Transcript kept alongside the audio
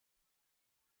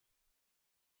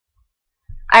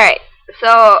Alright,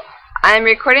 so I'm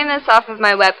recording this off of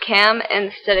my webcam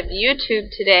instead of YouTube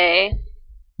today.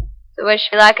 So wish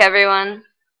me luck, everyone.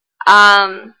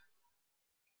 I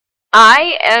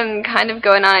am kind of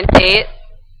going on a date,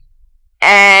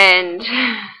 and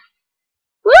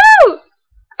woo!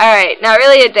 Alright, not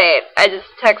really a date. I just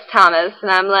text Thomas, and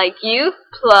I'm like, you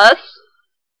plus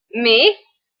me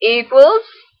equals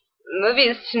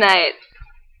movies tonight.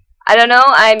 I don't know,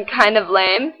 I'm kind of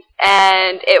lame,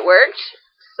 and it worked.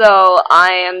 So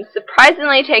I am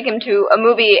surprisingly taking him to a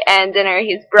movie and dinner.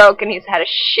 He's broke and he's had a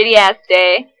shitty-ass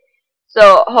day.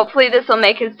 So hopefully this will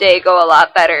make his day go a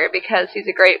lot better because he's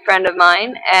a great friend of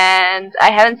mine. And I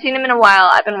haven't seen him in a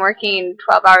while. I've been working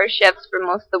 12-hour shifts for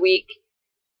most of the week.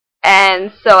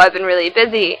 And so I've been really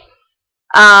busy.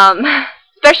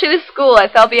 Especially with school. I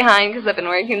fell behind because I've been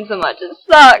working so much. It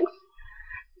sucks.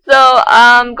 So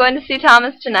I'm going to see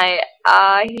Thomas tonight.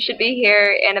 He should be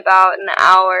here in about an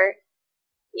hour.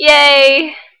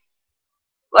 Yay!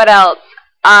 What else?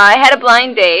 I had a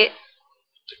blind date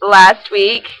last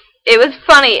week. It was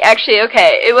funny, actually.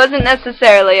 Okay, it wasn't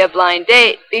necessarily a blind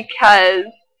date because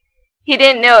he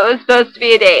didn't know it was supposed to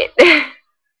be a date.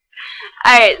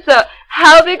 Alright, so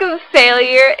how big of a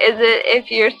failure is it if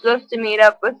you're supposed to meet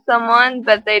up with someone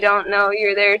but they don't know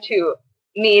you're there to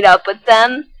meet up with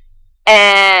them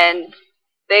and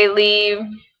they leave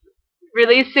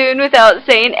really soon without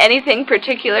saying anything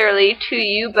particularly to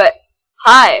you, but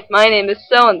hi, my name is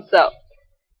so-and-so.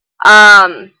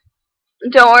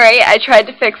 Don't worry, I tried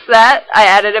to fix that. I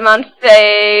added him on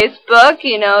Facebook,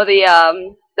 you know,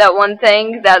 that one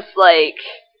thing that's like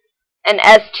an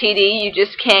STD you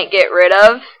just can't get rid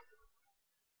of.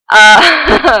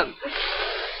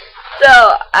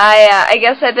 So, I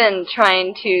guess I've been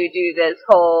trying to do this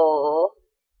whole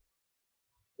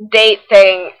date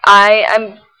thing.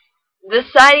 I'm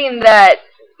deciding that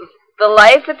the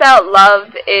life without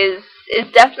love is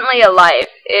definitely a life.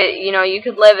 You know, you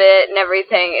could live it and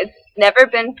everything. It's never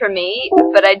been for me,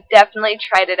 but I definitely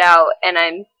tried it out, and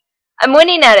I'm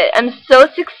winning at it. I'm so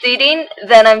succeeding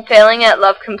that I'm failing at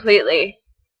love completely.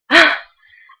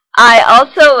 I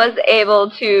also was able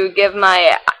to give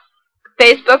my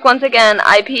Facebook, once again,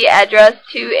 IP address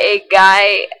to a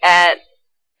guy at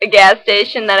a gas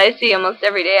station that I see almost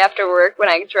every day after work when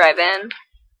I drive in.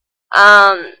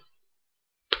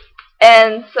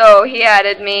 And so he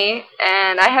added me,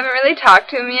 and I haven't really talked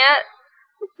to him yet.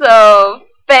 So,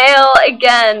 fail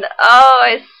again. Oh,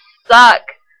 I suck.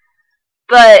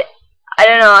 But I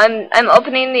don't know, I'm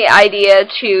opening the idea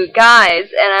to guys,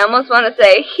 and I almost want to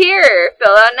say, here,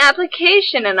 fill out an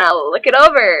application and I'll look it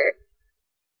over.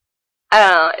 I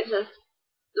don't know, it's just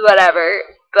whatever.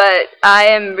 But I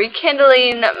am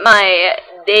rekindling my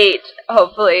date,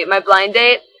 hopefully, my blind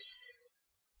date.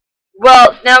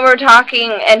 Well, now we're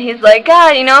talking, and he's like,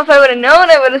 God, you know, if I would have known,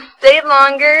 I would have stayed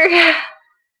longer.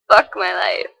 Fuck my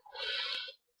life.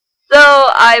 So,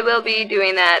 I will be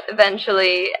doing that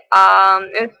eventually. It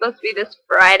was supposed to be this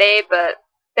Friday, but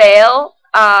fail.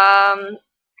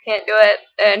 Can't do it.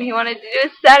 And he wanted to do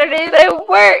it Saturday, but I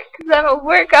work, because I'm a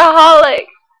workaholic.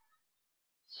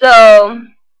 So,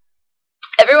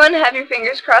 everyone have your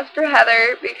fingers crossed for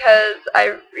Heather, because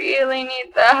I really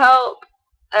need the help.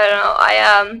 I don't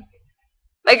know,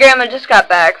 my grandma just got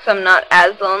back, so I'm not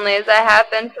as lonely as I have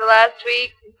been for the last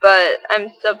week, but I'm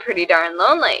still pretty darn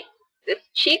lonely. This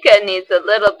chica needs a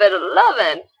little bit of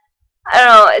loving. I don't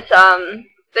know, it's,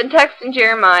 been texting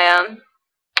Jeremiah.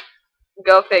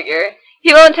 Go figure.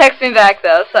 He won't text me back,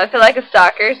 though, so I feel like a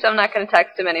stalker, so I'm not going to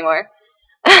text him anymore.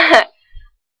 I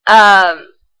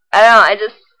don't know,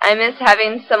 I miss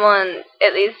having someone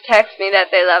at least text me that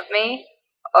they love me,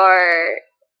 or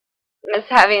miss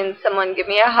having someone give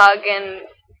me a hug and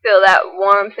feel that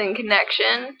warmth and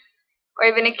connection, or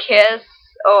even a kiss,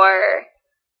 or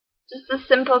just the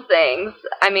simple things.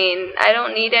 I mean, I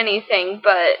don't need anything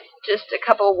but just a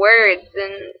couple words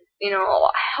and, you know,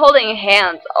 holding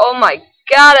hands. Oh my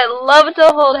God, I love to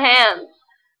hold hands.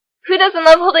 Who doesn't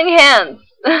love holding hands?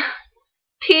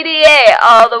 PDA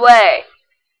all the way.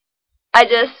 I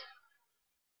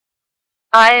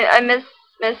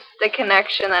miss the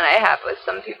connection that I have with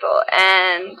some people,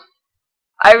 and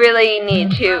I really need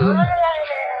to,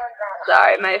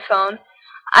 sorry, my phone,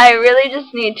 I really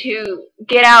just need to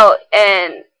get out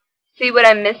and see what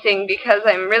I'm missing, because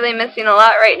I'm really missing a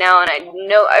lot right now, and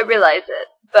I realize it.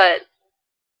 But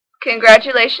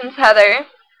congratulations, Heather.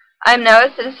 I'm now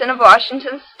a citizen of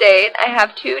Washington State. I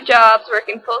have 2 jobs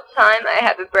working full-time. I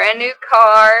have a brand new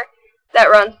car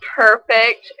that runs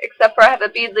perfect, except for I have a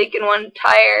bead leak in one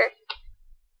tire.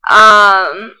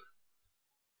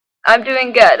 I'm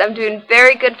doing good. I'm doing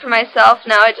very good for myself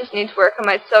now. I just need to work on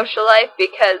my social life,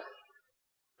 because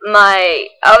my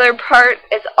other part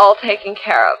is all taken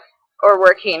care of, or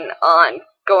working on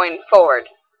going forward.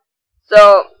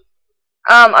 So,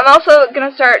 I'm also going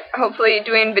to start, hopefully,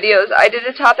 doing videos. I did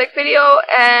a topic video,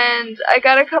 and I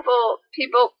got a couple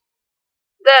people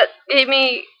that gave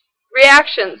me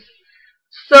reactions.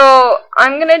 So,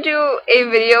 I'm going to do a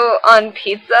video on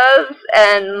pizzas,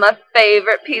 and my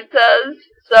favorite pizzas.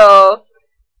 So,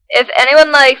 if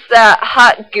anyone likes that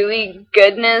hot, gooey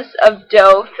goodness of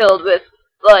dough filled with,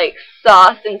 like,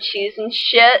 sauce and cheese and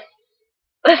shit,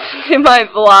 listen to my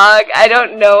vlog. I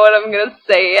don't know what I'm going to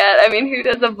say yet. I mean, who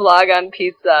does a vlog on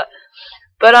pizza?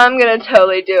 But I'm going to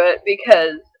totally do it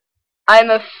because I'm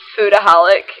a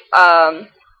foodaholic.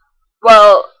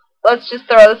 Well, let's just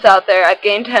throw this out there. I've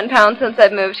gained 10 pounds since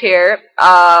I've moved here.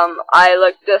 I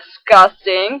look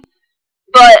disgusting.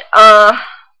 But,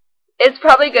 it's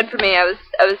probably good for me. I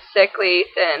was sickly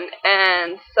thin,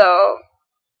 and so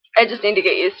I just need to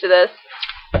get used to this.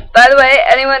 By the way,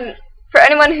 for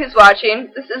anyone who's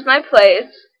watching, this is my place.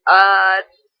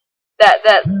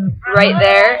 That right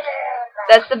there,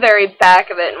 that's the very back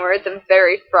of it, and we're at the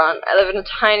very front. I live in a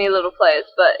tiny little place,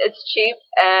 but it's cheap,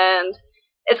 and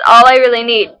it's all I really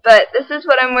need. But this is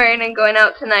what I'm wearing and going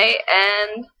out tonight,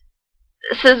 and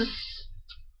this is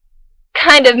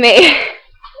kind of me.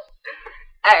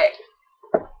 Alright.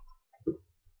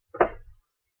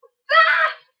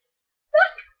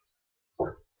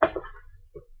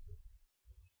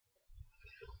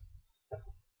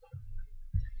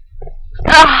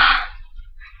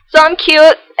 So I'm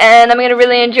cute, and I'm going to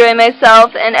really enjoy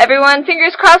myself, and everyone,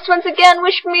 fingers crossed once again,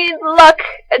 wish me luck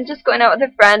at just going out with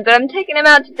a friend, but I'm taking him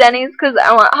out to Denny's because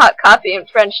I want hot coffee and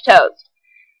French toast.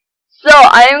 So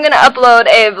I am going to upload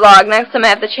a vlog next time I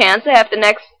have the chance. I have the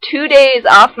next 2 days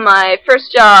off my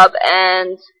first job,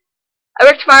 and I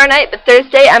work tomorrow night, but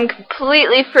Thursday I'm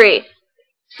completely free.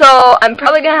 So I'm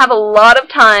probably going to have a lot of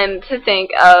time to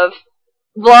think of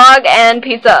vlog and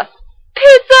pizza.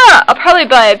 Pizza! I'll probably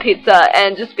buy a pizza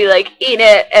and just be like, eat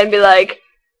it, and be like,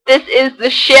 this is the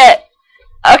shit.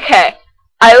 Okay.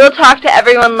 I will talk to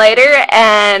everyone later,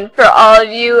 and for all of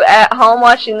you at home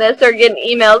watching this or getting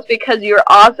emails because you're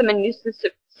awesome and you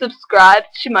subscribe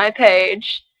to my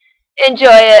page, enjoy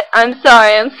it. I'm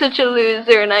sorry, I'm such a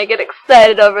loser and I get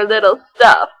excited over little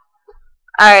stuff.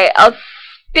 Alright, I'll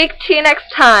speak to you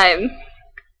next time.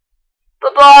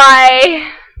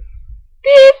 Bye-bye.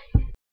 Beep.